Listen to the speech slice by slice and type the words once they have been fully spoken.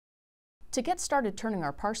To get started turning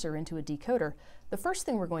our parser into a decoder, the first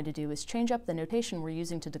thing we're going to do is change up the notation we're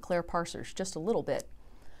using to declare parsers just a little bit.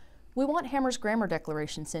 We want Hammer's grammar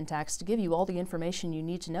declaration syntax to give you all the information you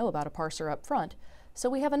need to know about a parser up front, so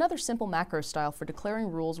we have another simple macro style for declaring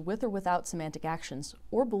rules with or without semantic actions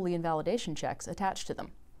or Boolean validation checks attached to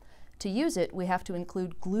them. To use it, we have to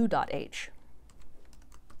include glue.h.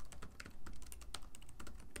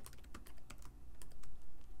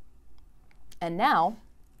 And now,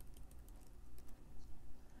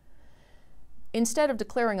 instead of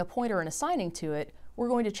declaring a pointer and assigning to it, we're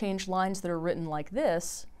going to change lines that are written like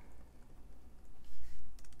this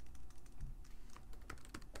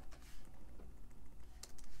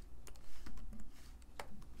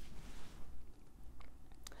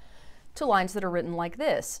to lines that are written like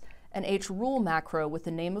this, an hrule macro with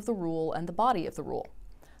the name of the rule and the body of the rule.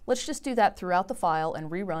 Let's just do that throughout the file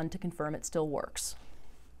and rerun to confirm it still works.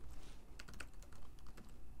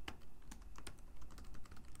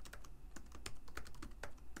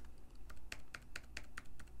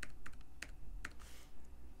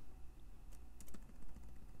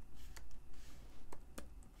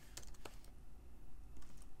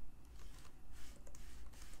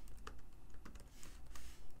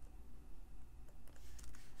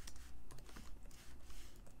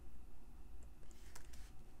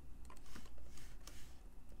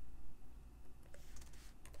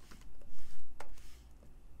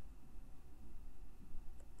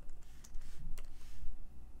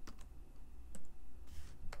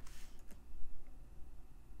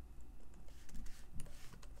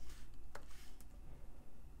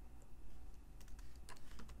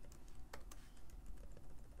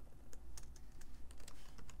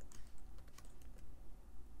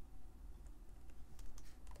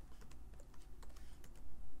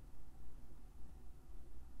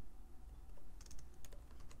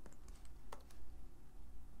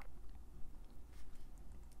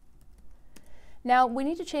 Now, we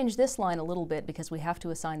need to change this line a little bit because we have to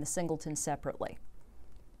assign the singletons separately.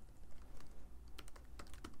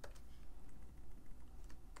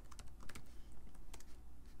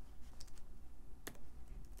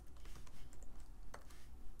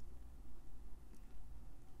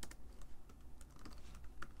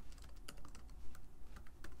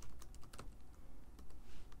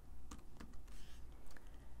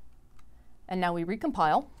 And now we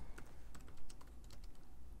recompile.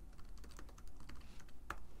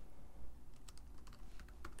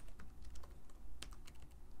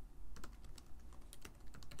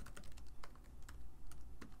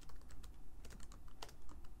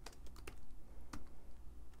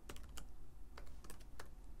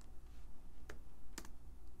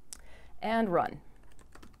 And run.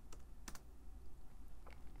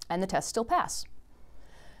 And the tests still pass.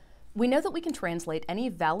 We know that we can translate any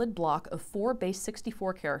valid block of 4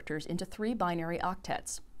 Base64 characters into 3 binary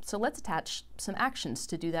octets. So let's attach some actions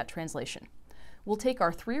to do that translation. We'll take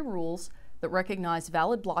our 3 rules that recognize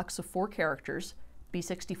valid blocks of 4 characters,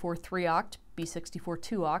 B64 3-oct, B64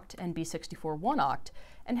 2-oct, and B64 1-oct,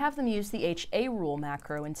 and have them use the hrule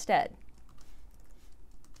macro instead.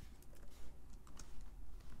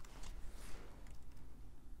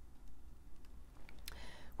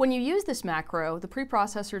 When you use this macro, the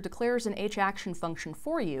preprocessor declares an haction function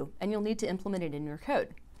for you, and you'll need to implement it in your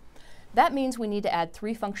code. That means we need to add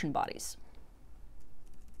 3 function bodies.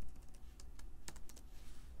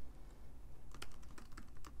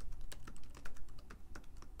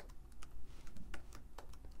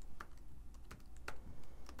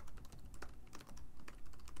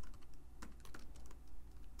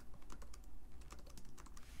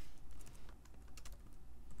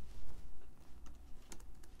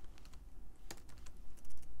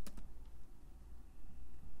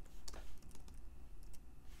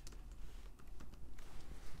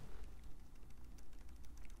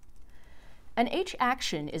 An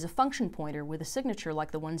haction is a function pointer with a signature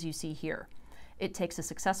like the ones you see here. It takes a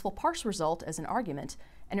successful parse result as an argument,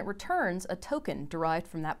 and it returns a token derived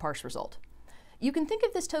from that parse result. You can think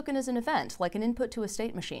of this token as an event, like an input to a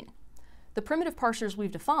state machine. The primitive parsers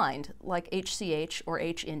we've defined, like hch or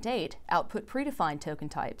hint8, output predefined token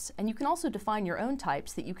types, and you can also define your own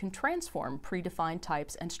types that you can transform predefined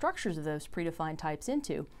types and structures of those predefined types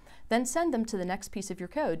into, then send them to the next piece of your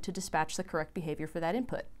code to dispatch the correct behavior for that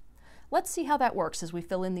input. Let's see how that works as we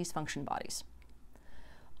fill in these function bodies.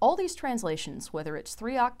 All these translations, whether it's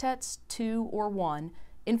 3 octets, 2, or 1,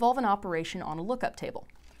 involve an operation on a lookup table.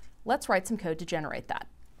 Let's write some code to generate that.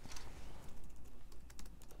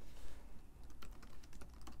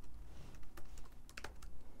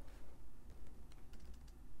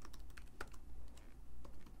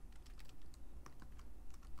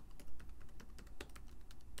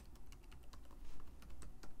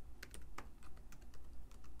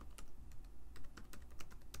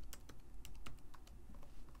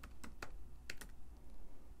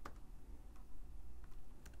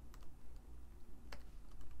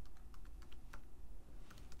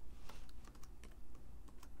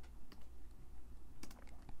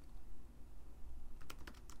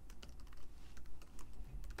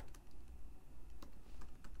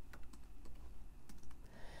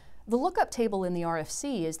 The lookup table in the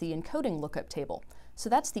RFC is the encoding lookup table, so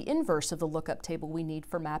that's the inverse of the lookup table we need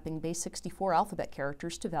for mapping Base64 alphabet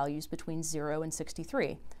characters to values between 0 and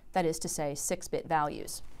 63, that is to say 6-bit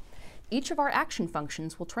values. Each of our action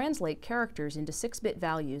functions will translate characters into 6-bit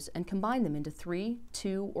values and combine them into 3,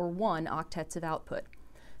 2, or 1 octets of output.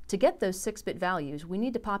 To get those 6-bit values, we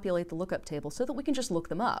need to populate the lookup table so that we can just look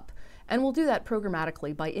them up, and we'll do that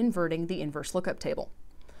programmatically by inverting the inverse lookup table.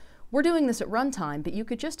 We're doing this at runtime, but you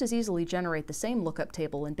could just as easily generate the same lookup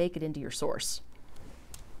table and bake it into your source.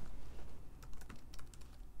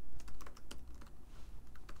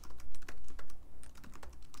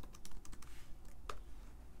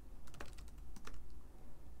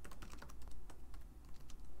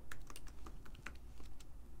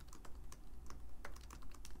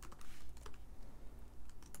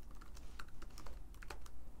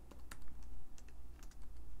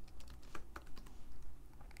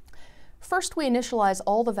 First, we initialize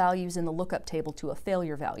all the values in the lookup table to a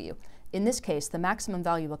failure value. In this case, the maximum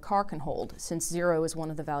value a car can hold, since 0 is one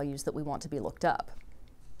of the values that we want to be looked up.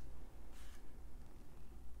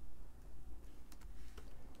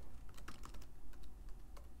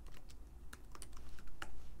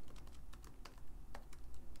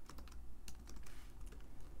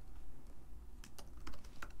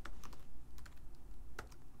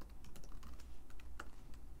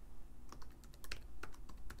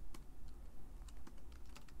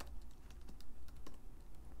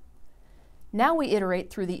 Now we iterate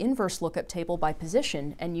through the inverse lookup table by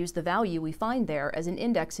position and use the value we find there as an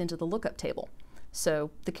index into the lookup table.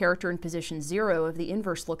 So the character in position 0 of the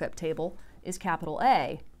inverse lookup table is capital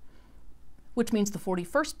A, which means the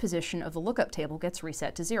 41st position of the lookup table gets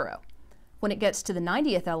reset to 0. When it gets to the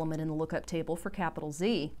 90th element in the lookup table for capital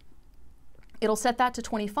Z, it'll set that to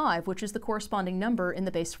 25, which is the corresponding number in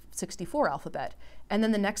the Base64 alphabet. And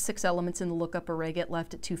then the next 6 elements in the lookup array get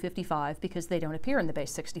left at 255 because they don't appear in the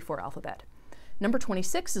Base64 alphabet. Number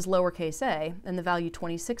 26 is lowercase a, and the value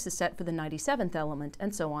 26 is set for the 97th element,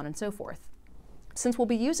 and so on and so forth. Since we'll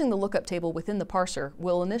be using the lookup table within the parser,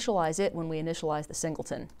 we'll initialize it when we initialize the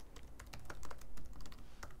singleton.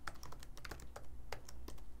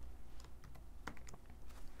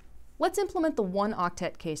 Let's implement the 1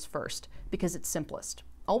 octet case first, because it's simplest.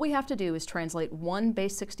 All we have to do is translate one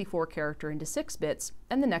Base64 character into 6 bits,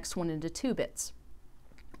 and the next one into 2 bits.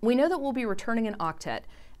 We know that we'll be returning an octet,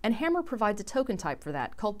 and Hammer provides a token type for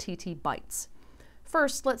that, called TT bytes.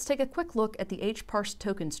 First, let's take a quick look at the hparse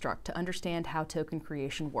token struct to understand how token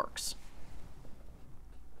creation works.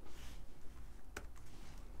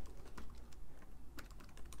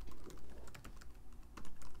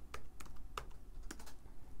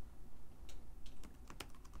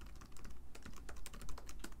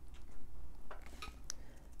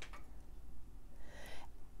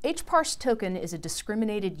 Hparse token is a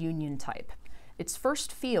discriminated union type. Its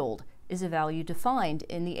first field is a value defined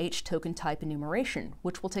in the htoken type enumeration,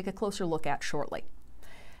 which we'll take a closer look at shortly.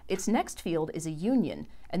 Its next field is a union,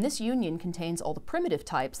 and this union contains all the primitive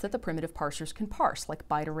types that the primitive parsers can parse, like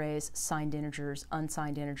byte arrays, signed integers,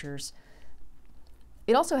 unsigned integers.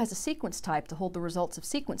 It also has a sequence type to hold the results of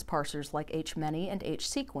sequence parsers like hmany and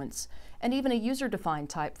hsequence, and even a user-defined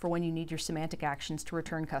type for when you need your semantic actions to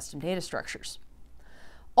return custom data structures.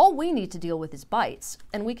 All we need to deal with is bytes,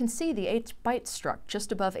 and we can see the hbyte struct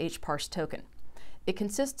just above hparse token. It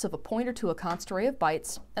consists of a pointer to a const array of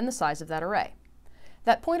bytes and the size of that array.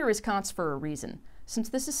 That pointer is const for a reason. Since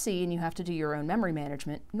this is C and you have to do your own memory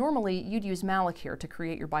management, normally you'd use malloc here to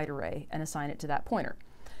create your byte array and assign it to that pointer.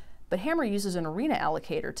 But Hammer uses an arena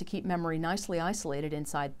allocator to keep memory nicely isolated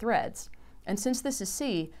inside threads, and since this is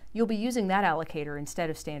C, you'll be using that allocator instead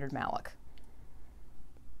of standard malloc.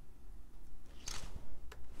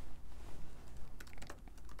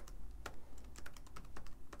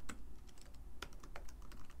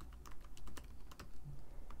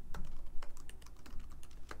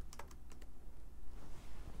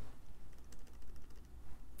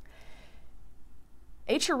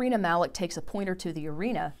 Harena malloc takes a pointer to the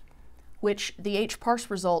arena, which the hparse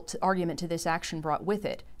result argument to this action brought with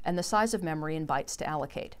it, and the size of memory in bytes to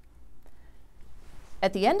allocate.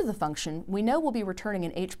 At the end of the function, we know we'll be returning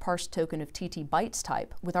an hparse token of TT bytes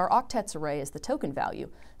type with our octets array as the token value,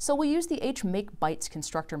 so we'll use the hmakeBytes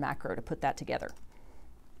constructor macro to put that together.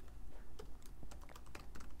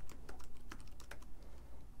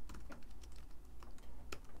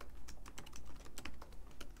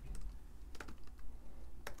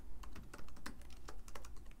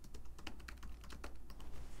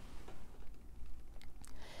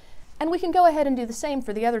 And we can go ahead and do the same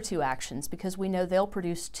for the other 2 actions because we know they'll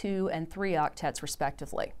produce 2 and 3 octets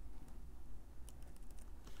respectively.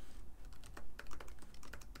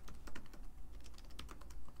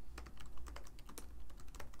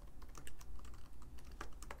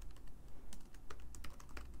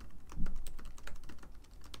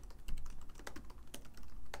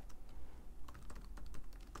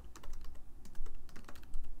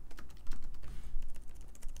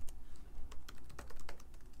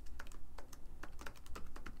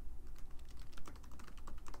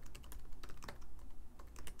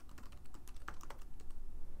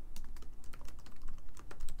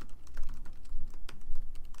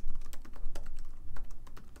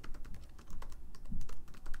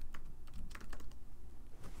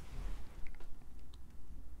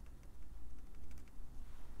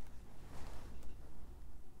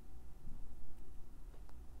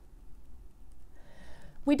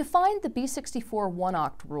 We defined the Base64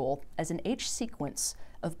 1-oct rule as an H sequence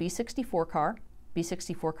of Base64 char,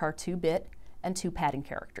 Base64 char 2-bit, and 2 padding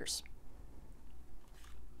characters.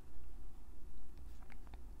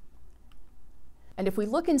 And if we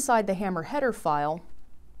look inside the hammer header file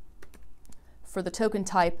for the token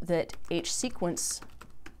type that H sequence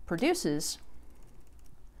produces,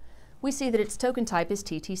 we see that its token type is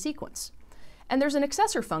TT sequence. And there's an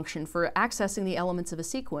accessor function for accessing the elements of a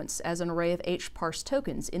sequence as an array of H parse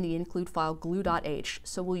tokens in the include file glue.h,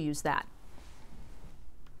 so we'll use that.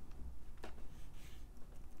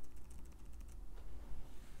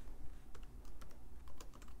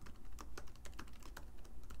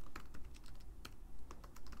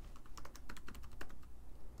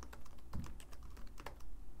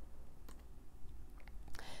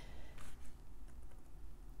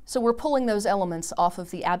 So we're pulling those elements off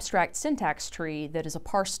of the abstract syntax tree that is a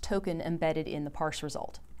parse token embedded in the parse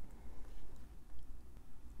result.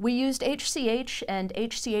 We used HCH and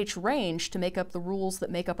HCH range to make up the rules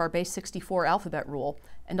that make up our Base64 alphabet rule,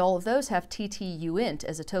 and all of those have TTUint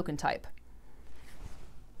as a token type.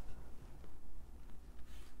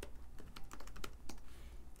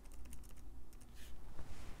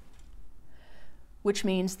 Which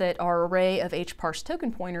means that our array of H-parse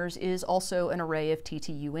token pointers is also an array of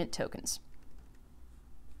TTUint tokens.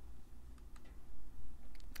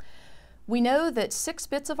 We know that 6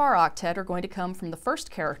 bits of our octet are going to come from the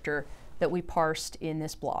first character that we parsed in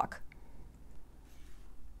this block.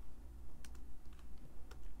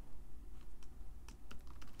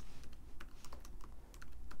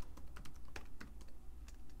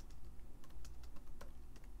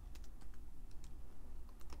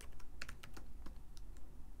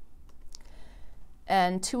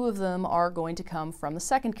 And 2 of them are going to come from the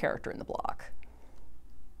second character in the block.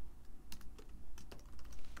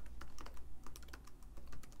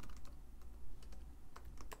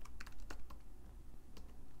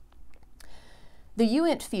 The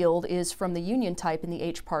uint field is from the union type in the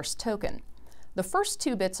H-parse token. The first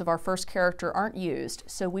 2 bits of our first character aren't used,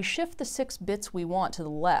 so we shift the 6 bits we want to the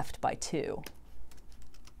left by 2.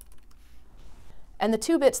 And the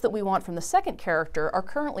 2 bits that we want from the second character are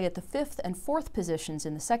currently at the 5th and 4th positions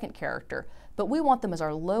in the second character, but we want them as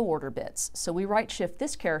our low order bits, so we right shift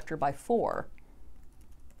this character by 4,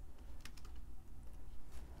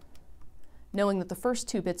 knowing that the first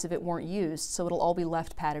 2 bits of it weren't used, so it'll all be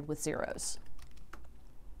left padded with zeros.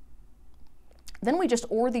 Then we just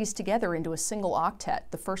OR these together into a single octet,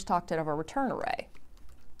 the first octet of our return array.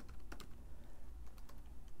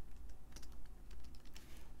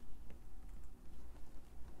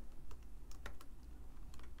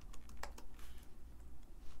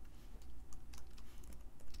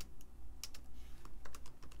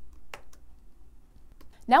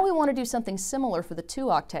 Now we want to do something similar for the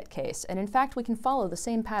 2-octet case, and in fact we can follow the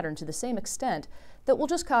same pattern to the same extent that we'll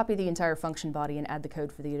just copy the entire function body and add the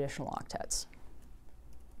code for the additional octets.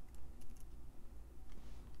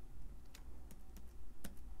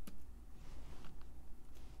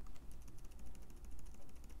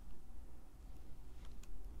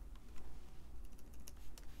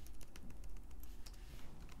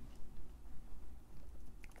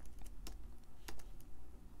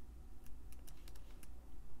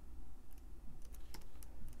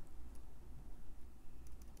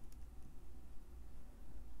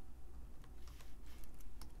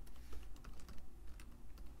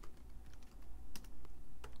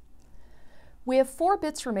 We have 4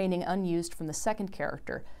 bits remaining unused from the second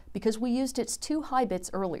character because we used its 2 high bits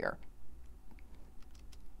earlier.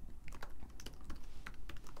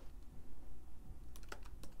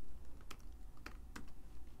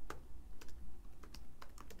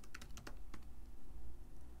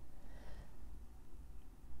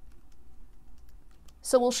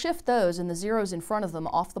 So we'll shift those and the zeros in front of them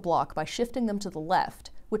off the block by shifting them to the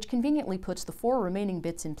left, which conveniently puts the 4 remaining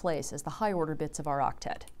bits in place as the high order bits of our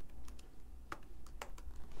octet.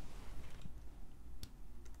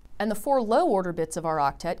 And the 4 low-order bits of our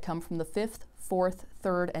octet come from the 5th, 4th,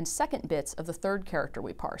 3rd, and 2nd bits of the 3rd character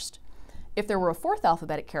we parsed. If there were a 4th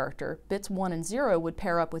alphabetic character, bits 1 and 0 would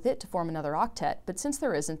pair up with it to form another octet, but since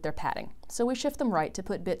there isn't, they're padding. So we shift them right to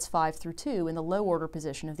put bits 5 through 2 in the low-order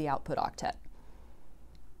position of the output octet.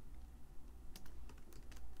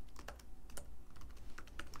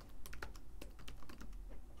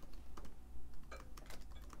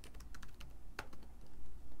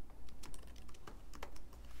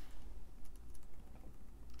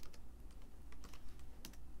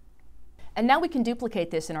 And now we can duplicate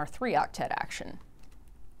this in our 3-octet action.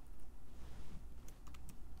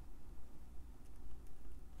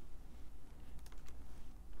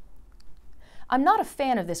 I'm not a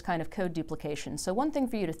fan of this kind of code duplication, so one thing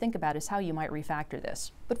for you to think about is how you might refactor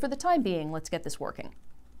this. But for the time being, let's get this working.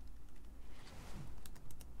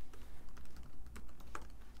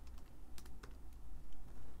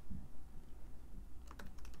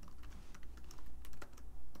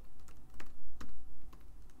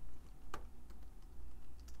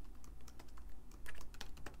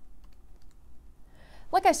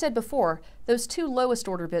 Like I said before, those two lowest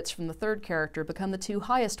order bits from the third character become the two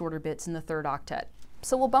highest order bits in the third octet,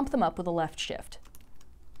 so we'll bump them up with a left shift.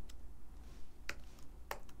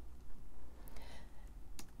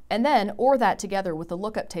 And then OR that together with the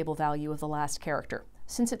lookup table value of the last character.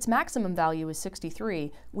 Since its maximum value is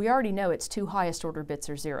 63, we already know its two highest order bits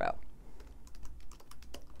are 0.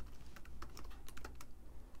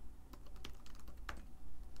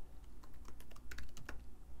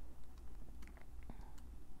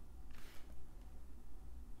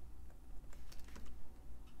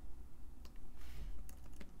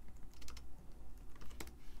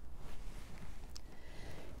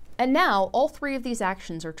 And now, all three of these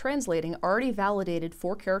actions are translating already validated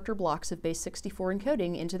 4-character blocks of Base64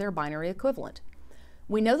 encoding into their binary equivalent.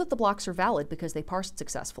 We know that the blocks are valid because they parsed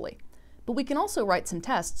successfully, but we can also write some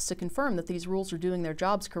tests to confirm that these rules are doing their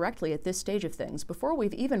jobs correctly at this stage of things before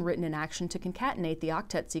we've even written an action to concatenate the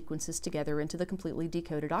octet sequences together into the completely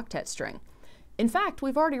decoded octet string. In fact,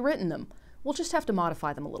 we've already written them. We'll just have to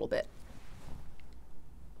modify them a little bit.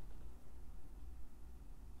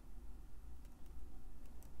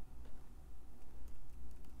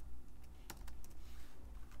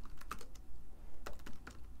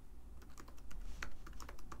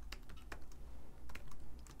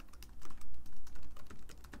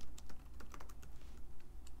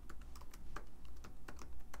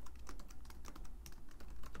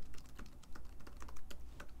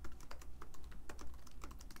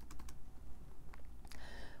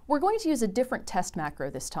 We're going to use a different test macro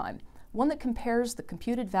this time, one that compares the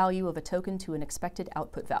computed value of a token to an expected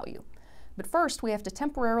output value. But first, we have to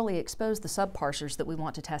temporarily expose the subparsers that we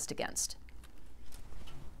want to test against.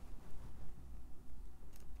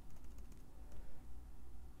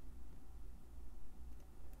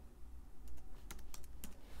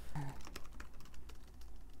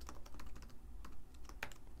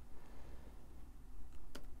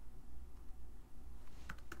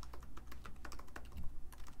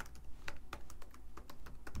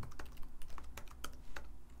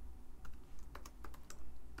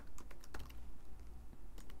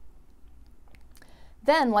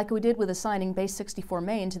 Then, like we did with assigning Base64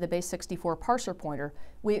 main to the Base64 parser pointer,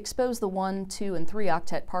 we expose the 1, 2, and 3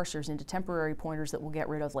 octet parsers into temporary pointers that we'll get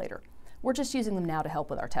rid of later. We're just using them now to help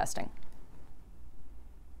with our testing.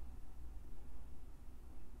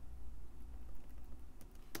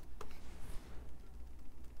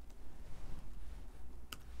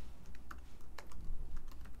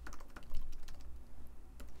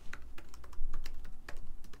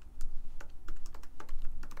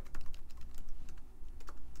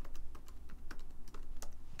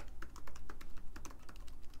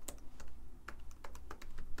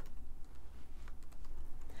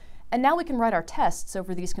 And now we can write our tests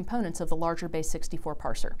over these components of the larger Base64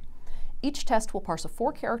 parser. Each test will parse a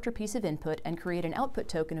 4-character piece of input and create an output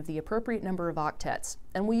token of the appropriate number of octets,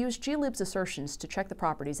 and we use glib's assertions to check the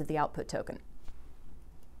properties of the output token.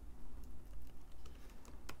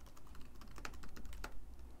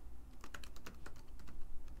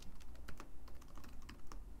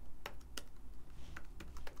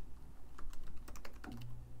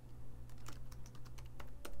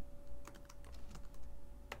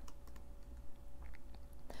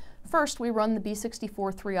 First, we run the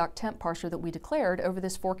Base64 3-octet parser that we declared over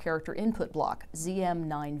this 4-character input block,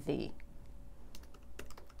 ZM9V.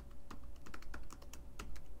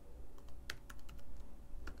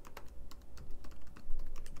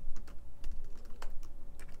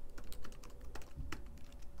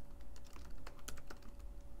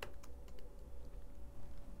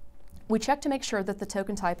 We check to make sure that the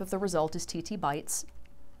token type of the result is TT bytes.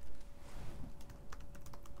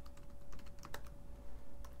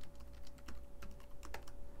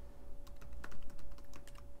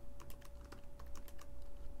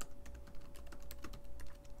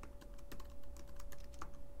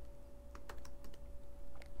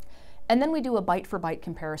 And then we do a byte-for-byte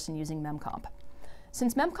comparison using memcomp.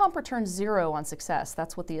 Since memcomp returns 0 on success,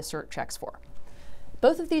 that's what the assert checks for.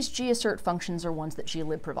 Both of these gassert functions are ones that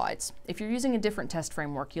glib provides. If you're using a different test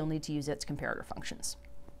framework, you'll need to use its comparator functions.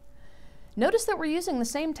 Notice that we're using the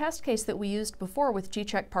same test case that we used before with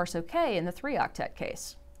gcheck parse OK in the 3-octet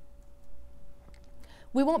case.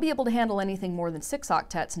 We won't be able to handle anything more than 6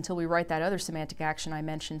 octets until we write that other semantic action I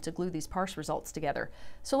mentioned to glue these parse results together.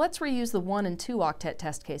 So let's reuse the 1 and 2 octet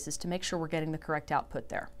test cases to make sure we're getting the correct output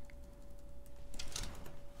there.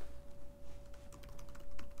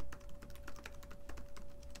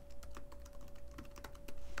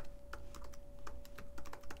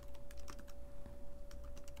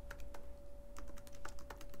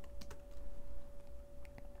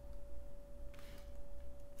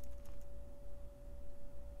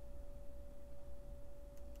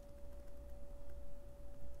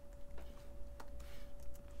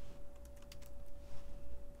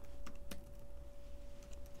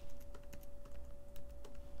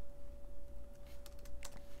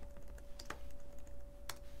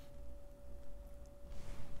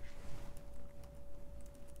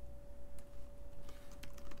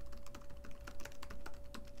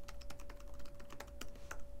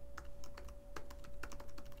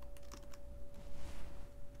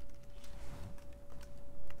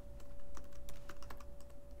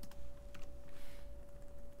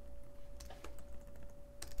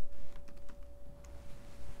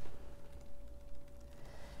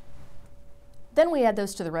 Then we add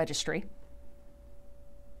those to the registry.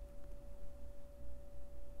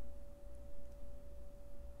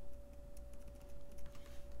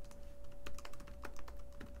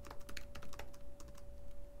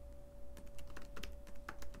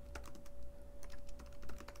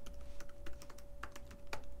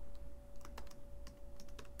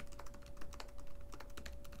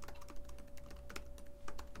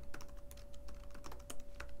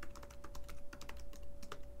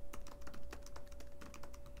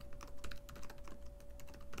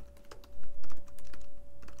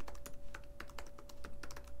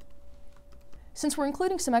 Since we're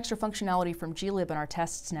including some extra functionality from glib in our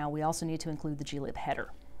tests now, we also need to include the glib header.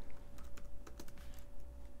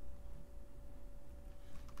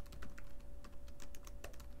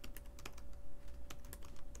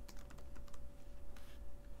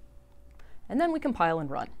 And then we compile and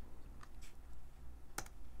run.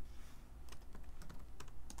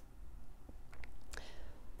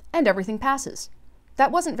 And everything passes.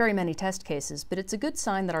 That wasn't very many test cases, but it's a good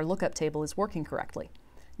sign that our lookup table is working correctly.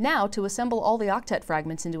 Now, to assemble all the octet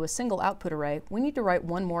fragments into a single output array, we need to write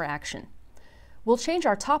one more action. We'll change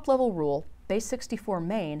our top-level rule, Base64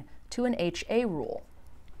 main, to an HA rule.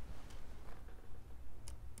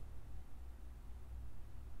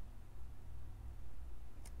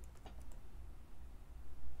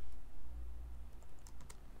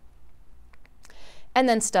 And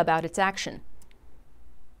then stub out its action.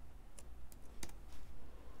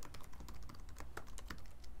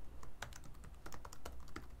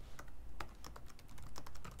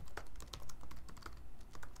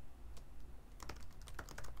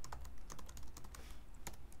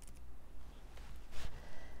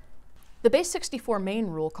 The Base64 main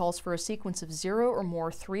rule calls for a sequence of 0 or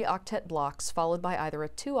more 3-octet blocks followed by either a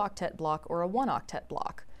 2-octet block or a 1-octet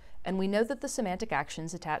block. And we know that the semantic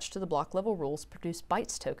actions attached to the block level rules produce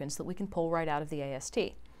bytes tokens that we can pull right out of the AST.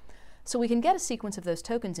 So we can get a sequence of those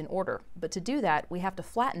tokens in order, but to do that we have to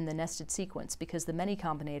flatten the nested sequence because the many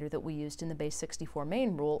combinator that we used in the Base64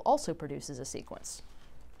 main rule also produces a sequence.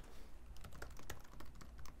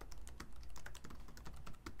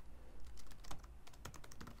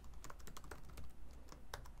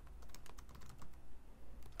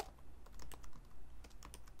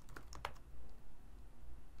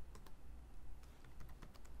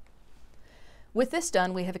 With this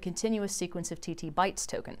done, we have a continuous sequence of TT bytes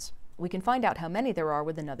tokens. We can find out how many there are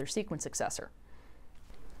with another sequence accessor.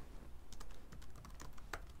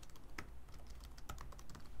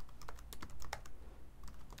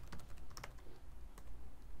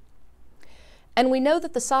 And we know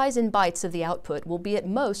that the size in bytes of the output will be at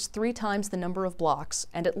most 3 times the number of blocks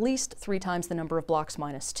and at least 3 times the number of blocks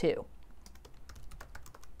minus 2.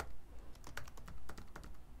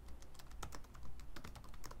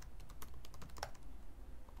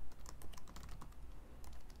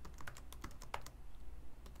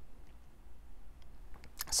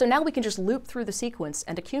 So now we can just loop through the sequence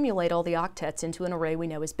and accumulate all the octets into an array we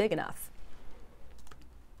know is big enough.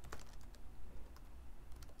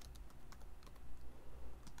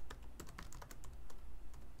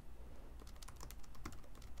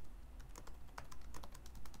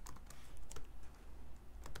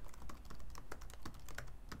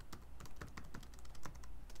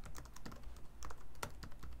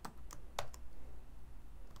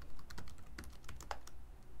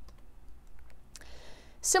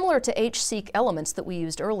 Similar to hseek elements that we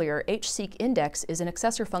used earlier, hseek index is an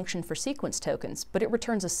accessor function for sequence tokens, but it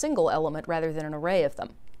returns a single element rather than an array of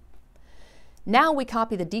them. Now we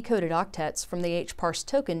copy the decoded octets from the hparse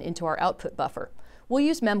token into our output buffer. We'll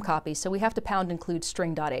use memcopy, so we have to pound include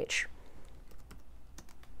string.h.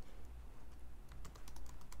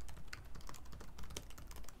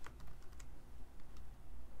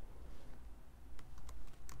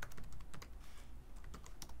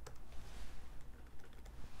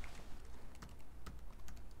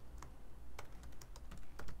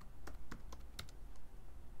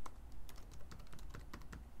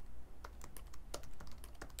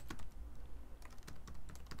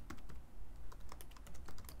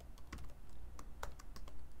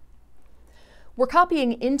 We're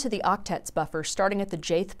copying into the octets buffer starting at the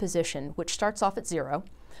jth position, which starts off at 0.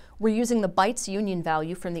 We're using the bytes union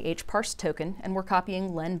value from the hparse token, and we're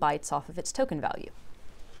copying len bytes off of its token value.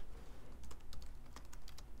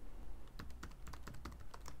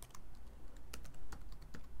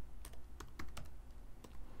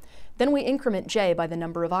 Then we increment j by the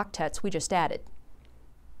number of octets we just added.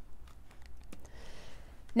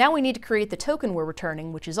 Now we need to create the token we're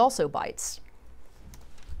returning, which is also bytes.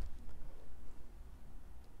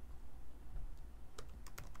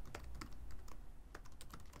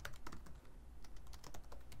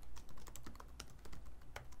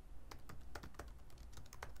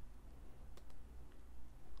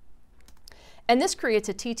 And this creates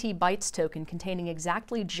a TT bytes token containing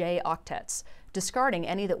exactly j octets, discarding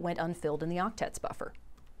any that went unfilled in the octets buffer.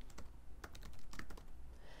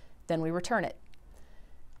 Then we return it.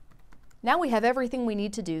 Now we have everything we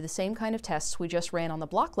need to do the same kind of tests we just ran on the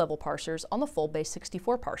block level parsers on the full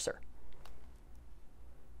Base64 parser.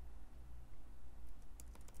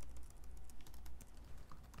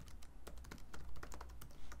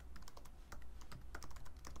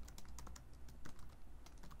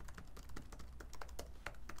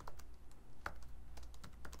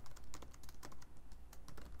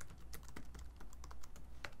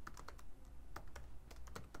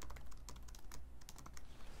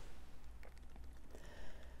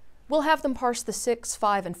 We'll have them parse the 6,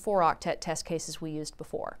 5, and 4 octet test cases we used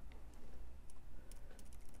before.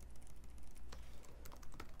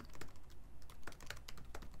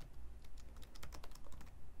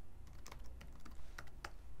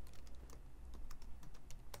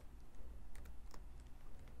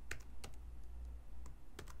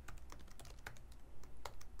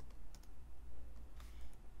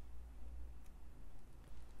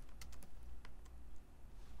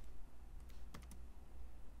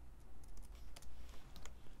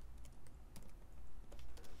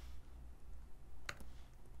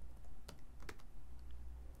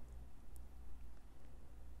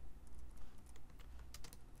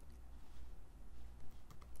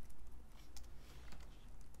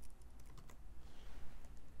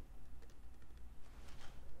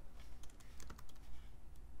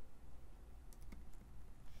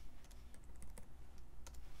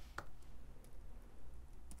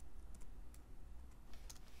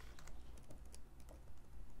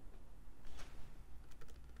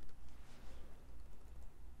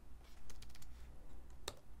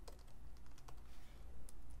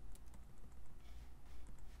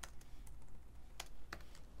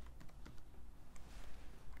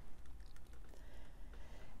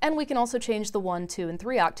 And we can also change the 1, 2, and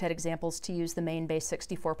 3 octet examples to use the main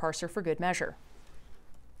Base64 parser for good measure.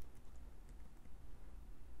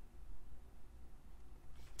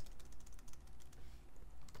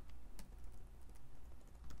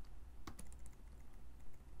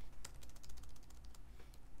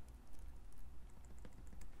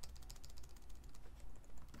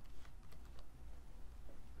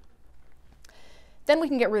 Then we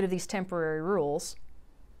can get rid of these temporary rules.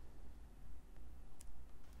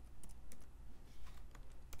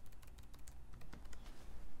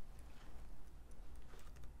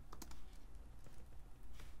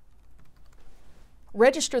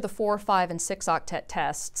 Register the 4, 5, and 6 octet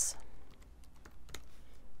tests.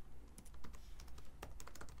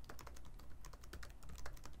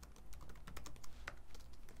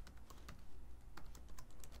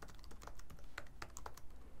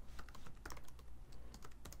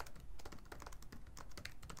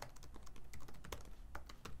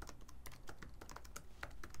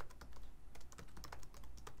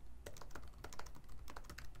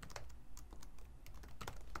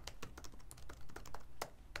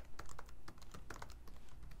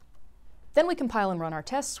 Then we compile and run our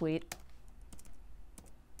test suite.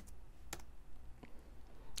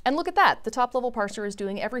 And look at that, the top level parser is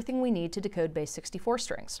doing everything we need to decode Base64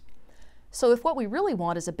 strings. So if what we really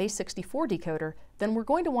want is a Base64 decoder, then we're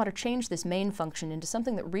going to want to change this main function into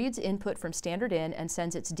something that reads input from standard in and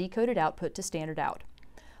sends its decoded output to standard out.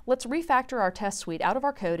 Let's refactor our test suite out of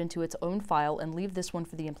our code into its own file and leave this one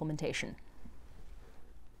for the implementation.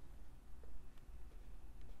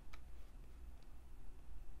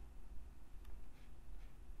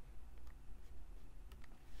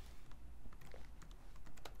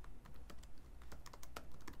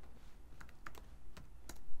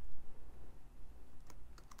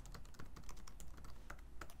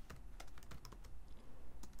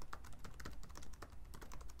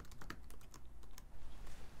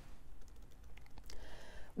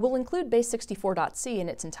 We'll include Base64.c in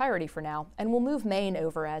its entirety for now, and we'll move main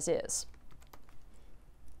over as is.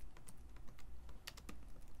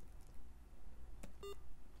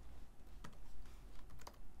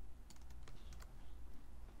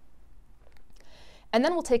 And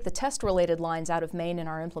then we'll take the test-related lines out of main in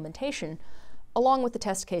our implementation, along with the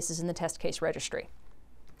test cases in the test case registry.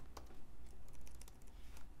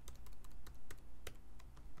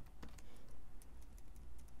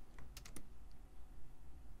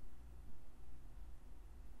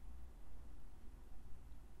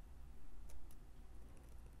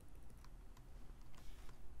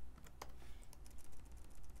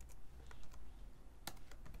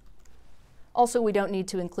 Also, we don't need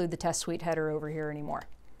to include the test suite header over here anymore.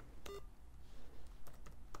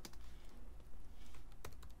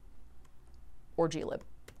 Or glib.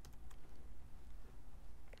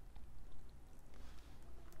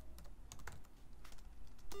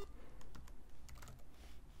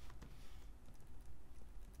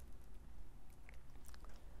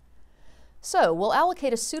 So, we'll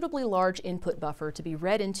allocate a suitably large input buffer to be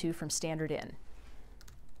read into from standard in.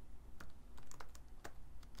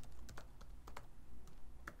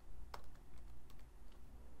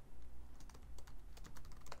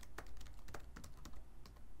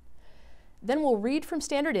 Then we'll read from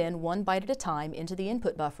standard in 1 byte at a time into the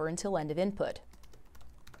input buffer until end of input.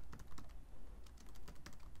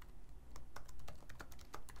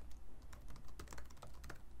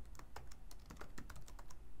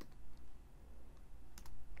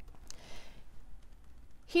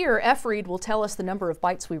 Here, fread will tell us the number of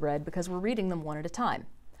bytes we read because we're reading them 1 at a time.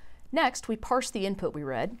 Next, we parse the input we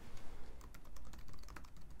read.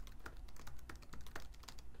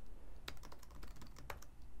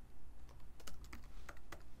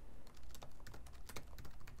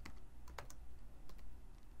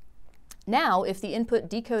 Now, if the input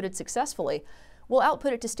decoded successfully, we'll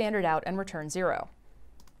output it to standard out and return 0.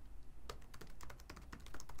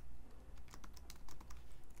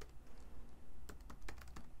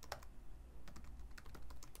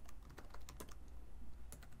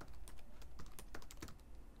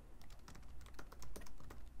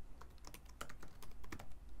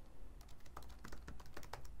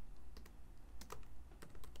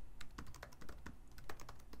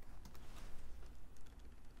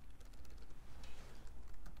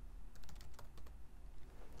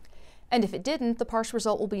 And if it didn't, the parse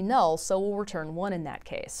result will be null, so we'll return 1 in that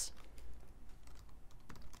case.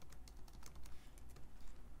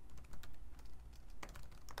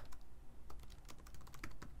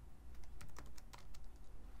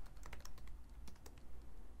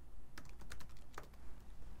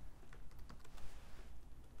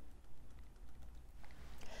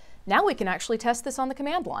 Now we can actually test this on the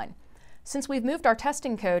command line. Since we've moved our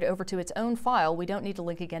testing code over to its own file, we don't need to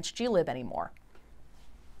link against glib anymore.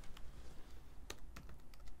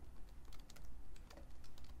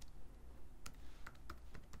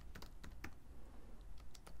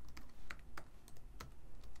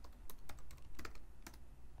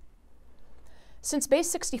 Since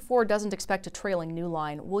Base64 doesn't expect a trailing new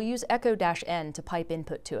line, we'll use echo-n to pipe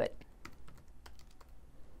input to it.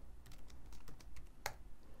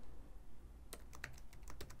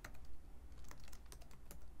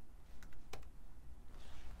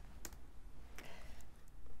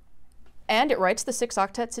 And it writes the 6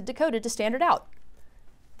 octets it decoded to standard out.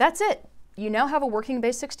 That's it! You now have a working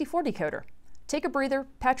Base64 decoder. Take a breather,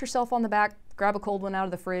 pat yourself on the back, grab a cold one out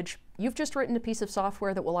of the fridge. You've just written a piece of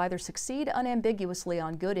software that will either succeed unambiguously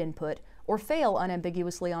on good input or fail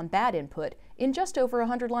unambiguously on bad input in just over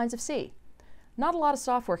 100 lines of C. Not a lot of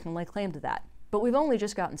software can lay claim to that, but we've only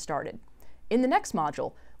just gotten started. In the next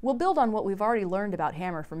module, we'll build on what we've already learned about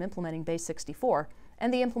Hammer from implementing Base64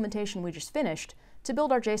 and the implementation we just finished to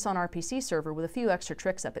build our JSON RPC server with a few extra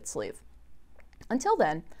tricks up its sleeve. Until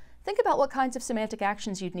then, think about what kinds of semantic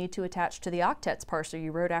actions you'd need to attach to the octets parser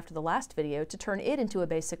you wrote after the last video to turn it into a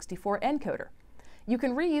Base64 encoder. You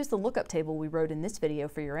can reuse the lookup table we wrote in this video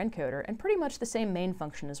for your encoder and pretty much the same main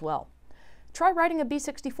function as well. Try writing a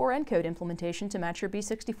B64 encode implementation to match your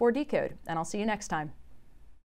B64 decode, and I'll see you next time.